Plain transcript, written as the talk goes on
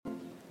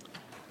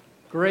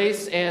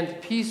Grace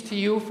and peace to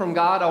you from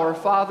God our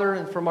Father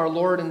and from our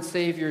Lord and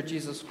Savior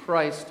Jesus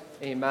Christ.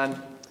 Amen.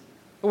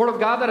 The Word of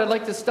God that I'd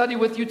like to study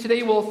with you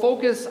today will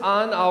focus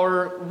on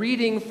our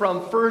reading from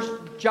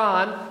 1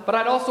 John, but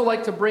I'd also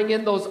like to bring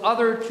in those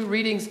other two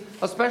readings,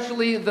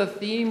 especially the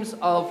themes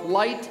of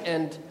light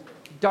and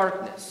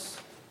darkness.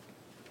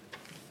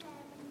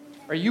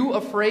 Are you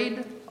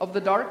afraid of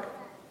the dark?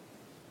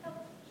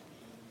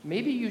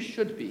 Maybe you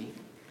should be.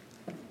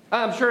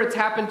 I'm sure it's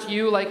happened to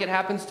you like it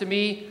happens to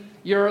me.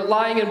 You're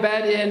lying in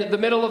bed in the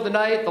middle of the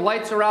night, the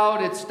lights are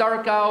out, it's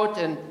dark out,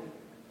 and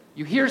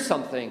you hear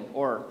something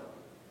or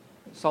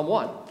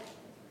someone.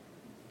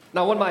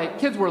 Now, when my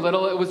kids were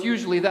little, it was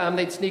usually them.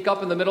 They'd sneak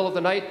up in the middle of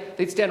the night.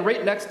 They'd stand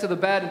right next to the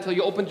bed until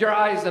you opened your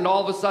eyes, and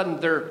all of a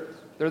sudden, they're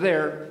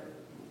there.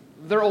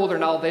 They're older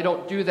now. They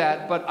don't do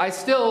that. But I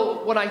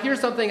still, when I hear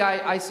something,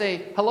 I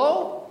say,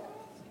 hello?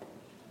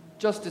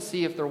 Just to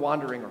see if they're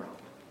wandering around.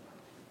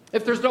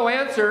 If there's no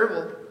answer,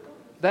 well,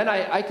 then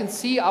I can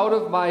see out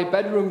of my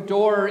bedroom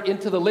door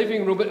into the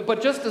living room,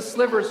 but just a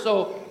sliver,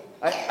 so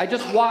I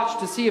just watch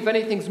to see if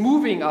anything's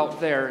moving out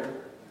there.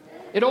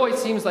 It always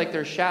seems like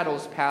there's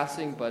shadows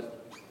passing,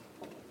 but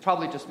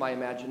probably just my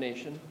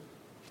imagination.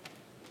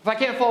 If I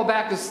can't fall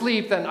back to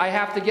sleep, then I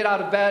have to get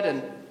out of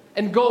bed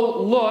and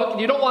go look.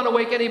 You don't want to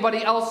wake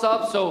anybody else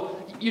up, so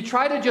you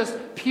try to just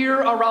peer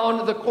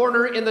around the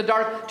corner in the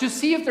dark to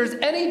see if there's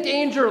any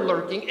danger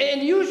lurking.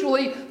 And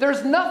usually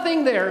there's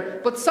nothing there,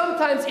 but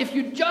sometimes if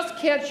you just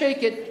can't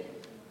shake it,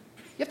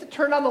 you have to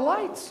turn on the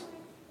lights.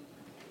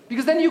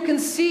 Because then you can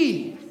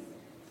see.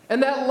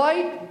 And that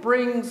light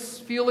brings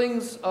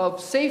feelings of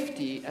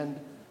safety and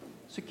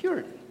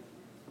security.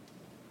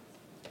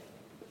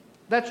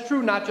 That's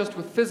true not just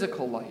with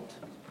physical light,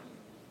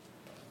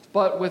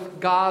 but with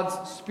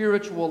God's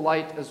spiritual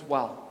light as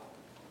well.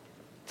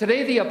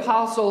 Today, the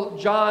Apostle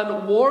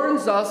John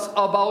warns us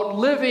about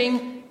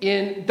living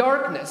in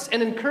darkness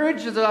and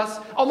encourages us,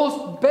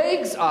 almost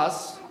begs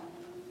us,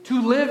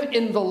 to live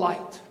in the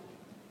light.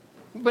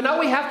 But now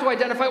we have to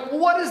identify,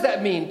 what does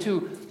that mean,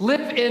 to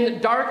live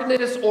in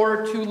darkness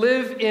or to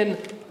live in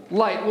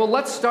light? Well,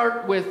 let's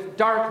start with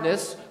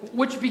darkness,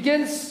 which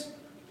begins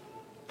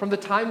from the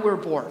time we're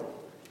born.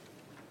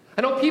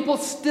 I know people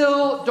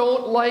still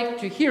don't like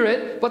to hear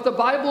it, but the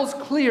Bible's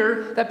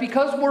clear that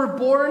because we're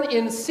born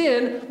in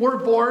sin, we're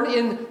born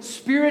in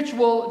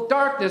spiritual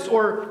darkness,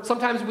 or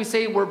sometimes we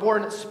say we're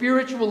born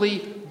spiritually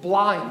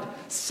blind.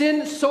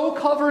 Sin so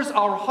covers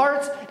our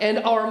hearts and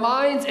our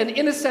minds, and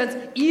in a sense,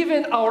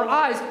 even our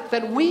eyes,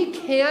 that we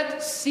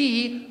can't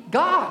see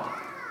God.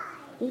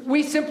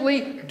 We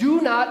simply do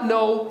not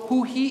know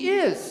who He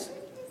is.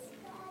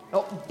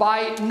 Now,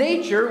 by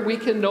nature, we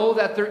can know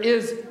that there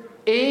is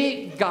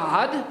a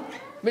God. I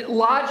mean,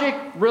 logic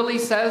really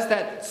says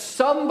that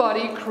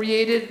somebody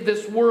created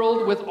this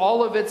world with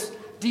all of its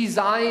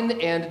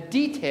design and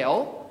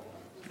detail.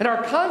 And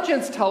our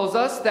conscience tells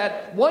us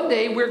that one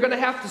day we're going to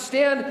have to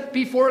stand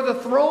before the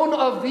throne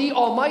of the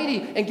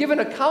Almighty and give an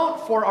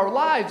account for our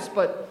lives,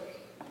 but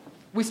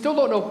we still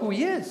don't know who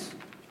He is.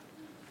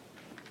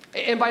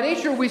 And by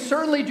nature, we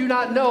certainly do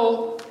not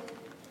know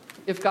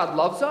if God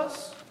loves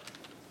us,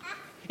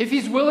 if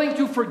He's willing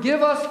to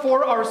forgive us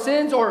for our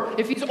sins, or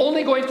if He's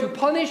only going to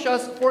punish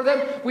us for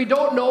them. We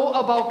don't know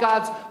about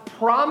God's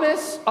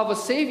promise of a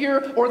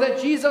Savior, or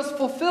that Jesus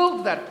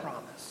fulfilled that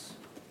promise.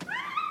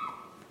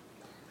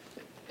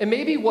 And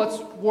maybe what's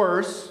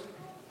worse,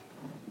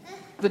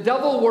 the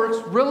devil works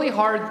really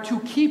hard to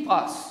keep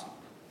us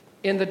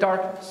in the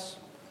darkness.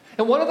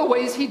 And one of the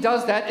ways he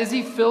does that is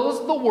he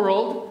fills the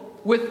world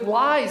with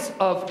lies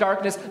of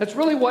darkness. That's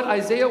really what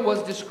Isaiah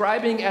was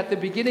describing at the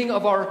beginning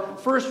of our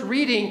first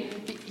reading.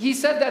 He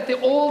said that the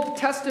Old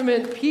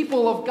Testament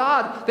people of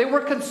God, they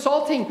were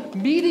consulting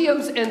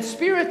mediums and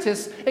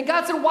spiritists. And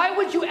God said, why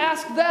would you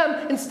ask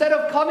them instead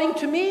of coming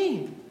to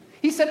me?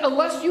 He said,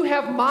 unless you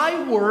have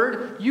my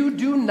word, you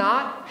do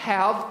not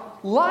have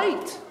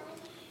light.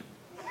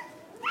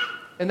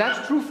 And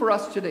that's true for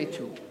us today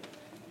too.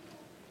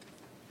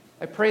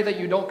 I pray that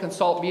you don't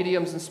consult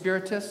mediums and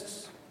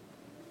spiritists.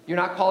 You're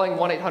not calling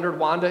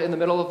 1-800-WANDA in the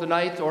middle of the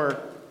night,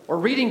 or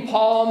reading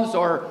palms,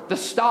 or the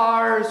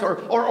stars,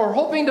 or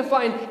hoping to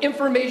find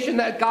information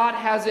that God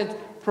hasn't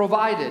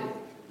provided.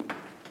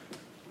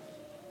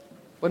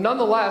 But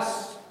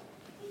nonetheless,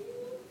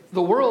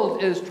 the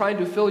world is trying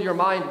to fill your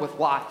mind with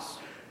lies.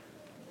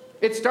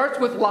 It starts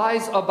with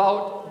lies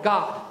about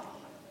God.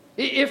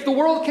 If the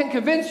world can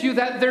convince you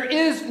that there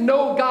is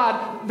no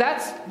God,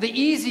 that's the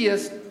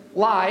easiest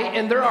lie,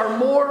 and there are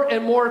more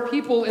and more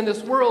people in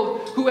this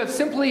world who have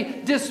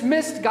simply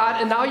dismissed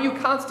God, and now you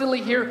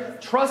constantly hear,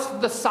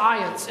 trust the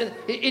science. And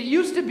it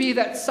used to be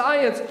that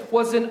science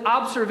was an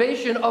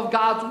observation of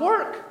God's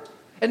work.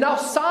 And now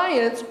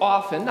science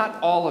often, not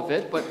all of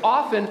it, but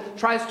often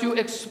tries to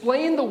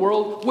explain the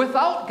world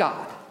without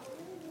God.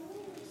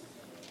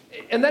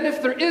 And then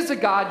if there is a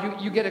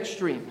God, you get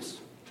extremes.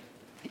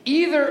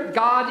 Either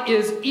God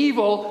is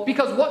evil,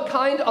 because what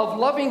kind of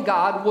loving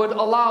God would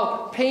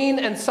allow pain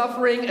and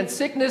suffering and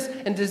sickness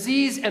and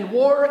disease and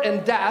war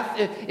and death?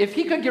 If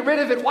he could get rid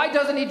of it, why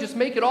doesn't he just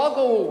make it all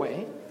go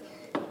away?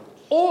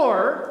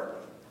 Or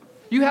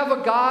you have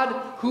a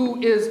God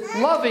who is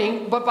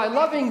loving, but by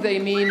loving they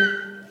mean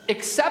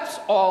accepts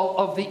all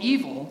of the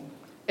evil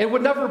and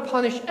would never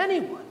punish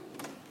anyone.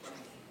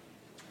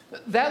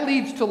 That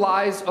leads to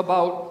lies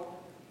about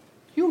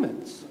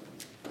humans.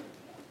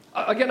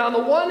 Again, on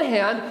the one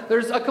hand,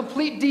 there's a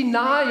complete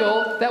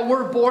denial that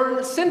we're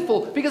born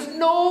sinful, because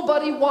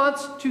nobody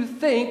wants to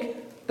think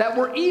that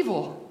we're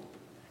evil.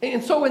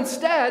 And so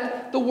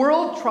instead, the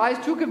world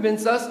tries to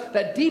convince us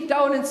that deep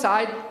down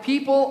inside,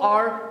 people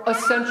are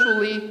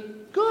essentially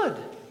good.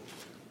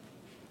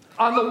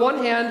 On the one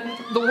hand,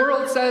 the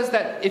world says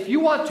that if you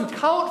want to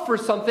count for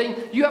something,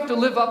 you have to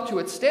live up to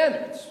its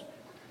standards.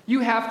 You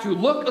have to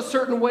look a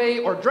certain way,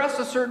 or dress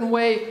a certain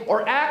way,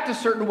 or act a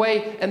certain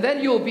way, and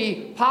then you'll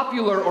be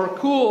popular or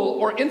cool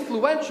or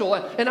influential.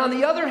 And on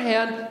the other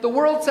hand, the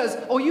world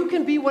says, oh, you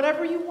can be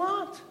whatever you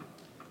want.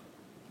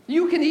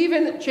 You can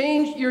even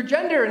change your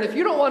gender, and if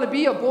you don't want to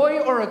be a boy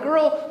or a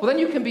girl, well, then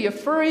you can be a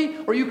furry,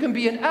 or you can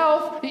be an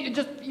elf.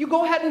 You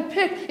go ahead and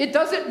pick. It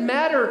doesn't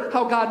matter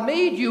how God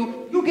made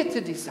you. You get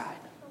to decide.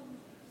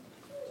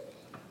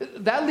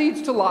 That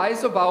leads to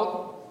lies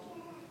about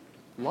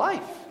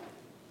life.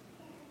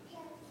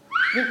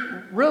 I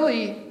mean,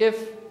 really,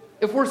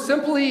 if we're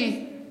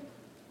simply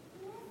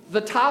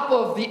the top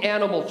of the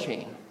animal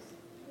chain,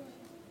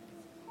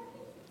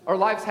 our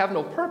lives have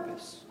no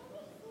purpose.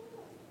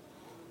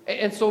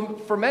 And so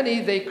for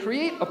many, they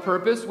create a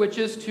purpose, which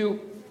is to,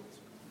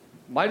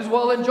 might as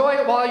well enjoy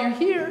it while you're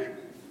here.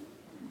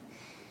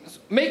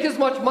 Make as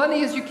much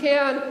money as you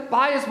can,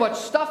 buy as much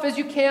stuff as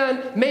you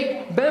can,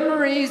 make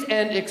memories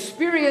and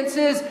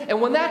experiences, and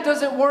when that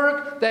doesn't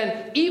work,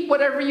 then eat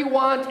whatever you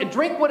want, and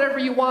drink whatever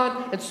you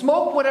want, and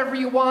smoke whatever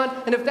you want,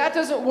 and if that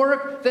doesn't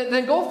work,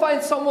 then go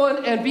find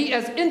someone and be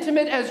as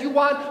intimate as you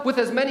want, with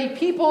as many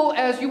people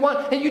as you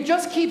want, and you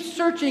just keep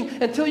searching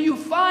until you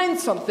find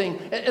something,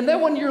 and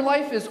then when your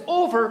life is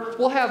over,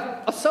 we'll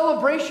have a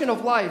celebration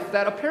of life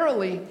that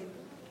apparently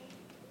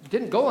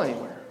didn't go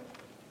anywhere.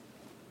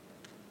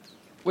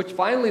 Which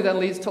finally then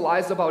leads to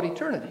lies about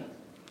eternity.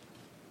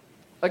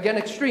 Again,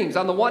 extremes.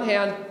 On the one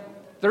hand,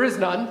 there is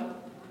none.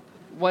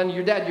 When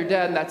you're dead,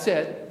 and that's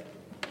it.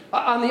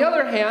 On the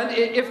other hand,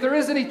 if there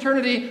is an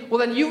eternity, well,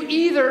 then you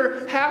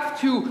either have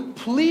to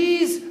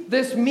please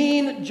this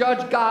mean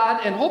judge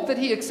God and hope that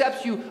he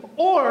accepts you,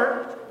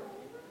 or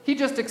he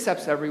just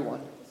accepts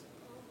everyone.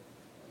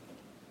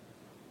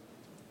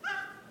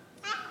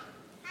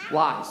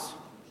 Lies.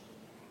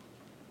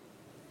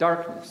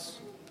 Darkness.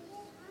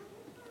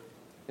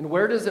 And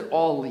where does it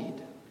all lead?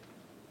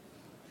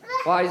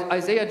 Well,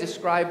 Isaiah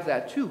described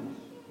that too.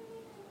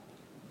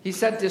 He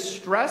said,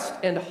 distressed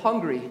and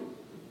hungry,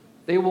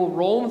 they will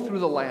roam through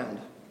the land.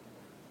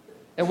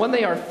 And when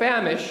they are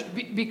famished,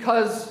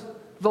 because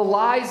the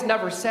lies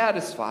never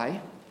satisfy,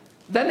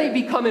 then they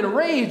become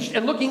enraged,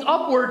 and looking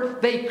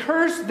upward, they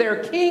curse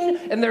their king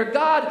and their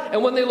God.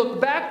 And when they look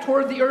back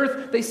toward the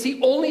earth, they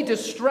see only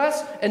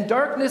distress and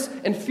darkness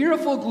and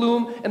fearful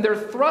gloom, and they're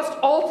thrust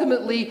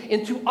ultimately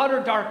into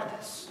utter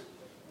darkness.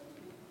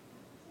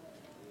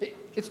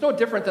 It's no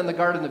different than the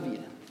Garden of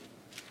Eden.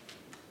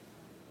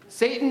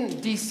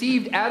 Satan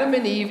deceived Adam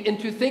and Eve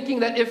into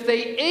thinking that if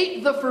they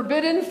ate the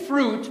forbidden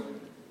fruit,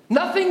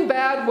 nothing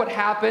bad would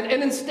happen,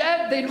 and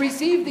instead they'd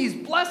receive these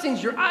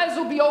blessings. Your eyes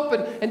will be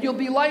open, and you'll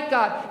be like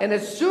God. And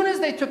as soon as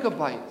they took a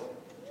bite,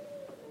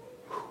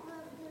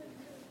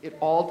 it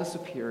all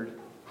disappeared,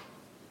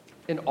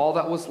 and all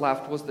that was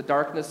left was the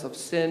darkness of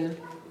sin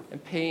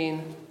and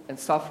pain and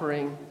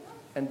suffering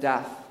and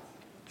death.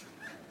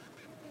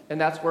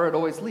 And that's where it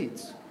always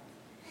leads.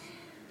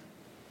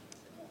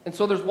 And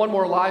so there's one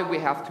more lie we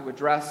have to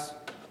address.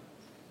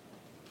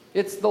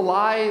 It's the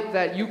lie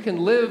that you can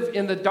live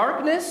in the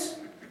darkness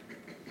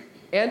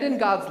and in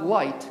God's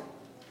light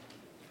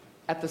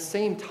at the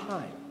same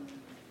time.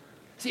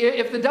 See,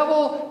 if the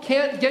devil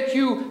can't get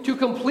you to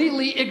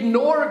completely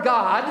ignore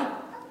God,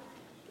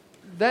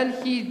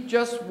 then he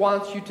just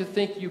wants you to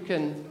think you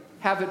can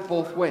have it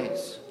both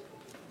ways.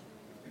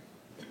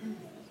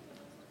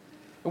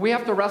 And we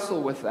have to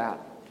wrestle with that.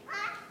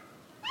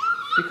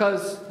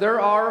 Because there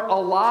are a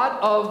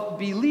lot of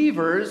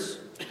believers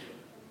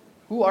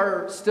who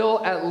are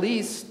still at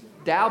least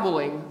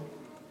dabbling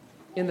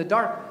in the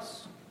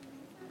darkness.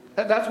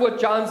 That's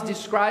what John's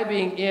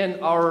describing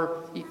in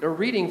our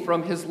reading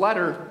from his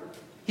letter.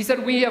 He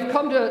said, we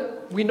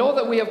know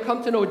that we have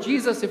come to know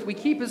Jesus if we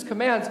keep his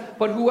commands,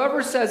 but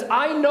whoever says,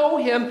 I know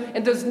him,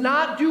 and does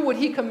not do what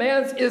he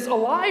commands is a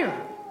liar.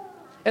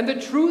 And the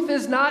truth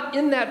is not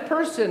in that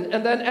person.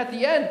 And then at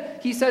the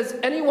end, he says,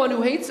 anyone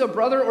who hates a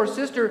brother or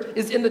sister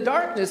is in the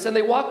darkness, and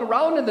they walk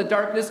around in the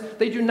darkness.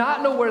 They do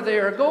not know where they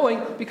are going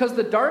because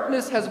the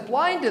darkness has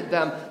blinded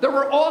them. There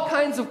were all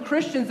kinds of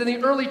Christians in the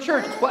early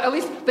church. Well, at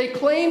least they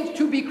claimed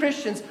to be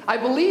Christians. I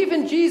believe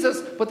in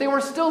Jesus, but they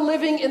were still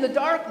living in the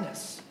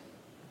darkness.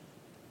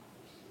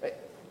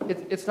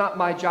 it's not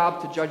my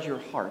job to judge your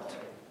heart.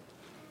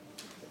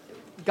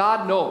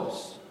 God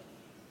knows.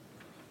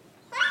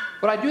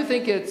 But I do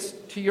think it's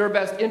to your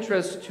best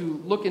interest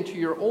to look into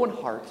your own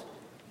heart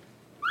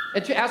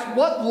and to ask,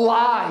 what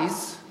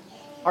lies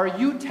are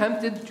you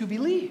tempted to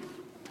believe?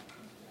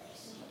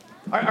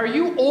 Are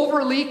you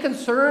overly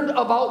concerned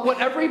about what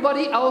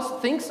everybody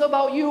else thinks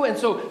about you, and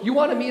so you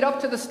want to meet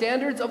up to the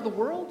standards of the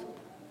world?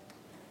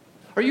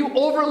 Are you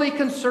overly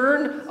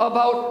concerned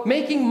about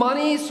making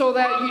money so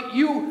that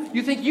you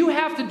think you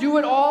have to do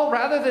it all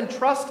rather than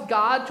trust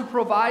God to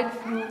provide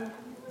through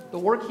the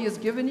work He has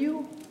given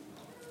you?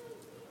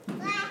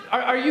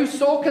 Are you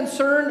so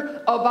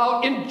concerned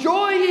about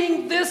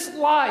enjoying this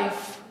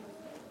life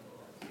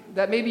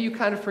that maybe you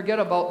kind of forget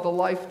about the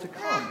life to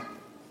come?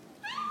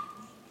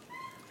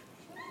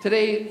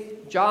 Today,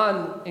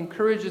 John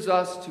encourages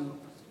us to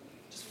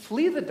just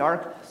flee the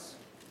darkness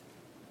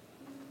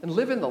and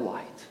live in the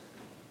light.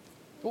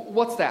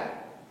 What's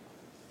that?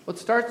 Well, it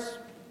starts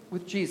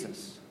with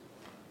Jesus.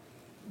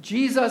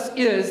 Jesus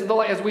is the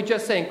light, as we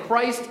just sang.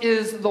 Christ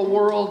is the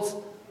world's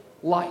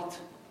light.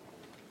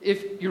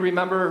 If you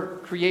remember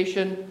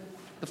creation,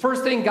 the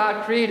first thing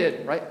God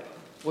created, right,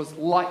 was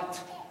light.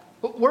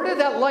 But where did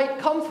that light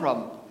come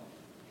from?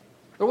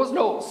 There was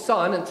no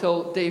sun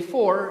until day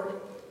 4.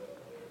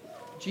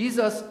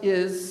 Jesus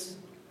is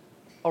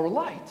our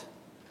light.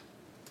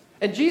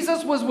 And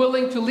Jesus was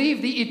willing to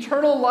leave the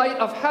eternal light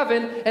of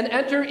heaven and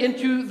enter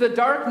into the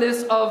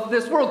darkness of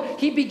this world.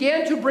 He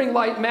began to bring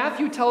light.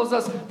 Matthew tells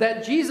us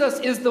that Jesus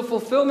is the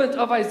fulfillment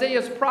of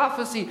Isaiah's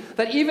prophecy,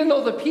 that even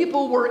though the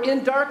people were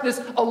in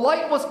darkness, a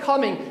light was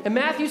coming. And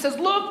Matthew says,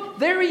 look,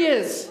 there he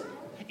is.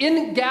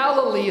 In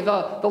Galilee,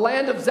 the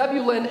land of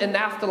Zebulun and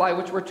Naphtali,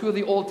 which were 2 of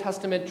the Old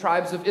Testament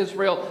tribes of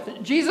Israel,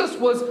 Jesus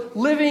was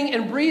living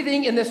and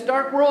breathing in this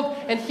dark world,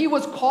 and he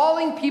was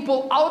calling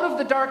people out of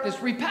the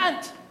darkness,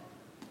 repent,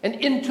 and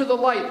into the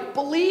light.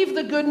 Believe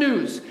the good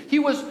news. He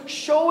was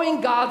showing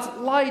God's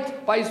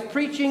light by his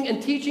preaching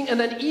and teaching, and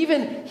then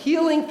even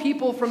healing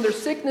people from their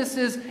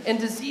sicknesses and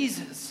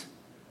diseases.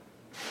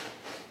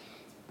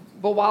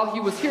 But while he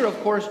was here,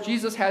 of course,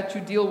 Jesus had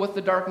to deal with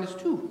the darkness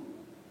too.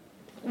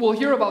 We'll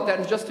hear about that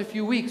in just a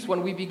few weeks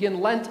when we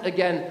begin Lent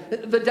again.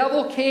 The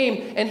devil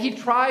came and he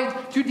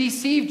tried to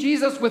deceive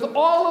Jesus with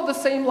all of the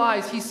same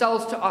lies he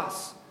sells to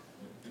us.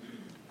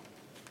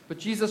 But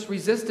Jesus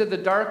resisted the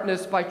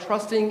darkness by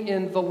trusting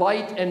in the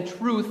light and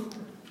truth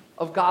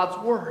of God's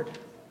word.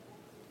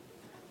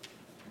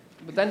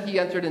 But then he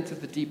entered into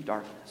the deep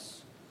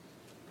darkness.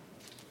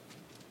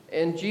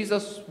 And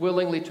Jesus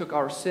willingly took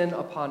our sin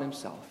upon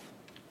himself.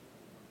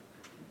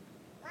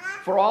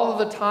 For all of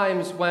the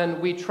times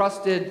when we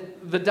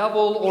trusted the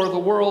devil or the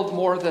world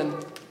more than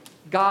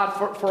God,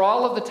 for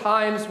all of the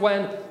times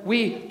when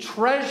we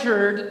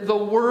treasured the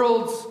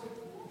world's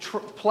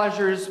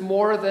pleasures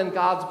more than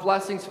God's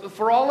blessings,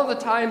 for all of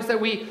the times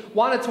that we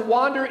wanted to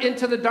wander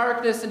into the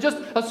darkness and just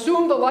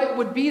assume the light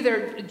would be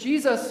there,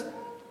 Jesus,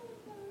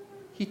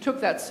 he took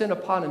that sin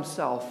upon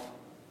himself.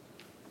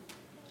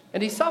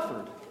 And he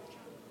suffered.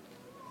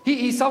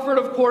 He suffered,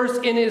 of course,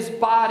 in his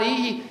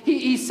body.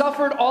 He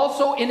suffered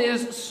also in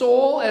his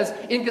soul. As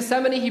in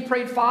Gethsemane, he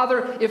prayed,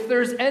 Father, if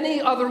there's any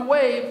other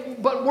way.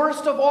 But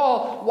worst of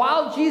all,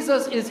 while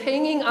Jesus is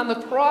hanging on the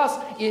cross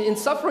in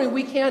suffering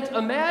we can't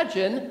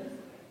imagine,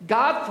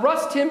 God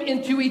thrust him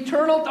into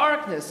eternal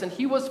darkness, and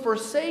he was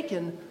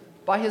forsaken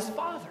by his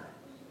Father.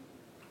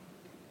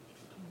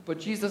 But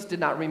Jesus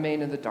did not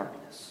remain in the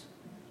darkness.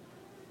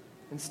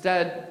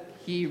 Instead,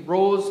 he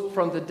rose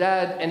from the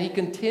dead, and he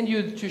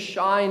continued to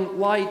shine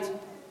light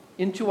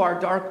into our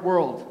dark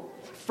world.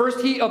 First,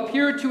 he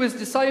appeared to his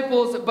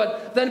disciples,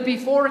 but then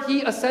before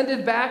he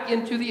ascended back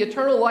into the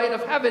eternal light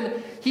of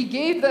heaven, he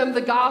gave them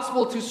the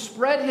gospel to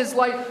spread his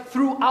light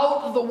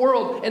throughout the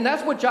world. And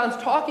that's what John's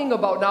talking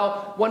about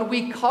now when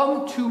we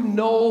come to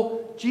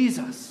know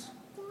Jesus.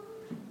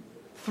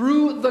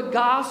 Through the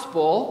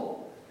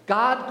gospel,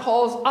 God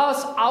calls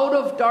us out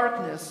of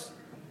darkness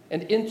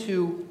and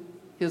into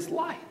his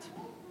light.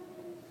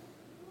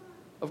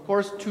 Of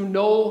course, to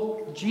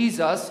know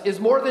Jesus is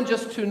more than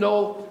just to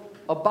know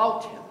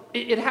about him.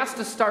 It has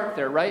to start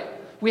there, right?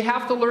 We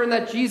have to learn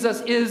that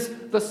Jesus is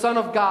the Son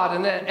of God,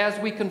 and that as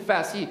we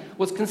confess, he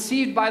was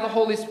conceived by the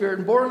Holy Spirit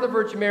and born of the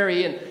Virgin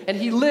Mary, and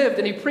he lived,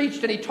 and he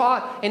preached, and he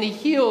taught, and he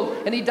healed,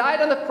 and he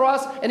died on the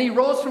cross, and he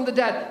rose from the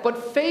dead.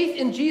 But faith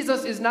in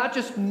Jesus is not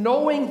just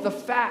knowing the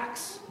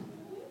facts.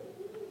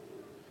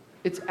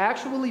 It's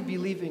actually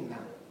believing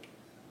them.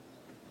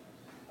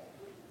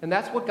 And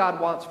that's what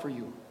God wants for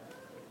you.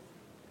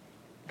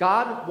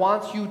 God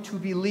wants you to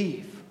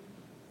believe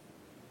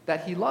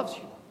that he loves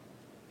you.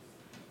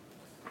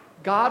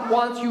 God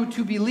wants you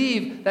to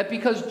believe that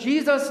because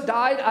Jesus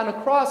died on a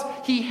cross,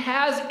 he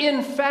has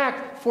in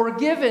fact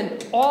forgiven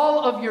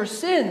all of your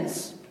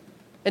sins.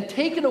 and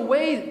taken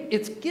away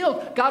its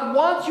guilt. God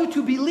wants you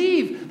to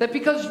believe that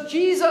because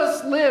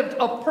Jesus lived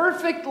a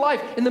perfect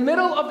life in the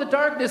middle of the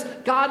darkness,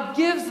 God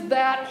gives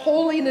that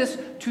holiness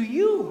to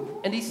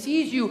you, and he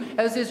sees you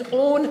as his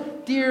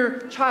own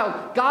dear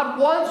child. God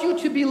wants you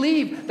to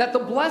believe that the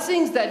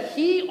blessings that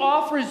he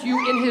offers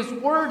you in his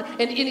word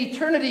and in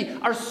eternity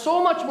are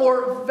so much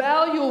more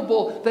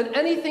valuable than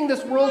anything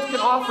this world can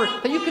offer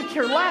that you could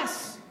care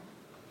less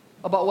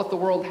about what the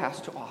world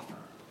has to offer.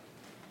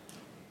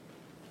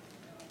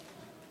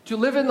 To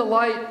live in the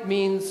light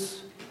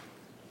means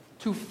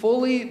to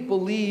fully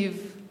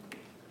believe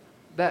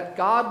that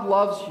God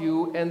loves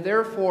you and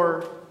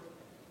therefore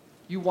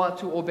you want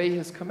to obey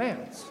his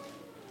commands.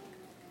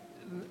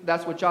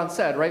 That's what John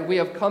said, right? We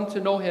have come to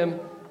know him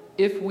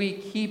if we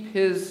keep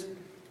his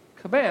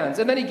commands.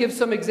 And then he gives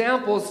some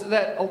examples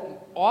that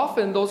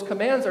often those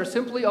commands are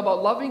simply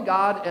about loving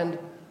God and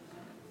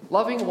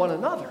loving one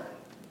another.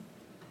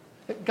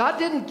 God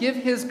didn't give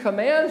his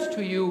commands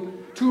to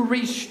you to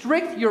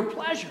restrict your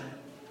pleasure.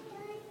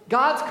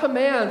 God's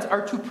commands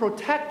are to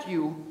protect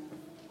you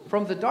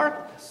from the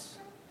darkness.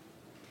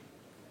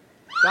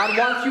 God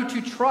wants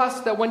you to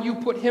trust that when you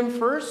put him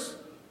first,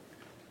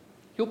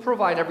 he'll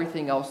provide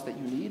everything else that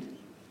you need.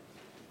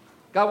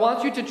 God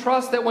wants you to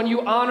trust that when you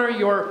honor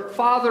your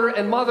father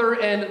and mother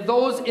and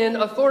those in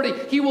authority,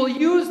 he will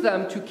use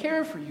them to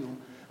care for you.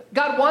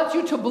 God wants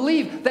you to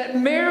believe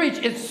that marriage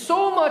is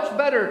so much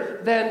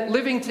better than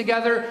living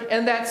together,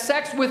 and that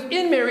sex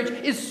within marriage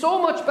is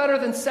so much better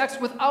than sex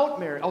without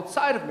marriage,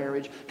 outside of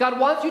marriage. God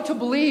wants you to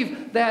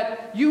believe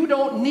that you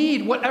don't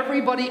need what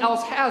everybody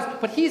else has,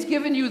 but he's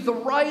given you the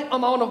right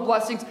amount of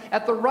blessings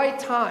at the right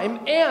time,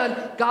 and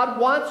God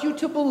wants you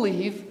to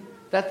believe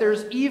that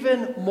there's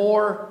even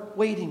more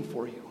waiting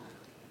for you.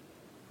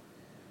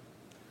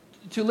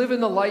 To live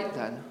in the light,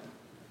 then,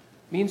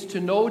 means to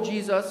know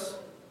Jesus,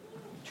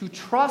 to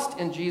trust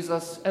in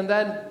Jesus, and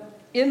then,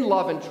 in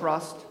love and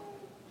trust,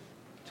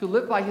 to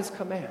live by his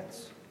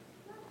commands.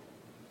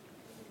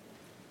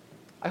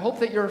 I hope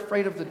that you're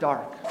afraid of the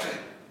dark,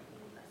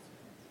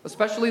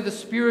 especially the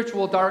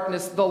spiritual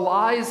darkness, the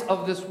lies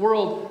of this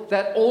world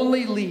that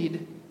only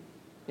lead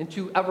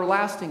into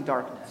everlasting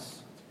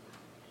darkness.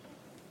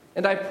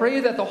 And I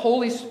pray that the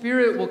Holy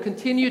Spirit will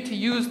continue to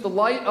use the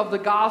light of the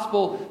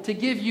gospel to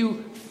give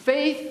you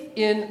faith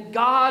in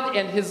God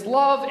and his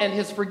love and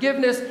his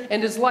forgiveness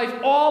and his life,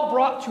 all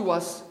brought to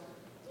us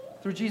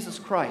through Jesus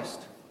Christ.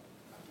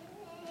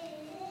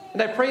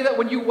 And I pray that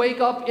when you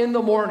wake up in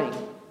the morning,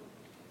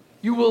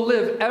 you will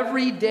live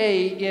every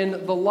day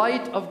in the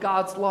light of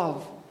God's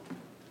love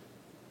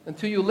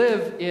until you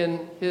live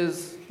in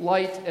his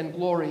light and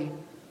glory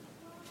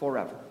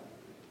forever.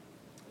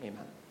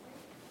 Amen.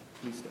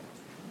 Please stand.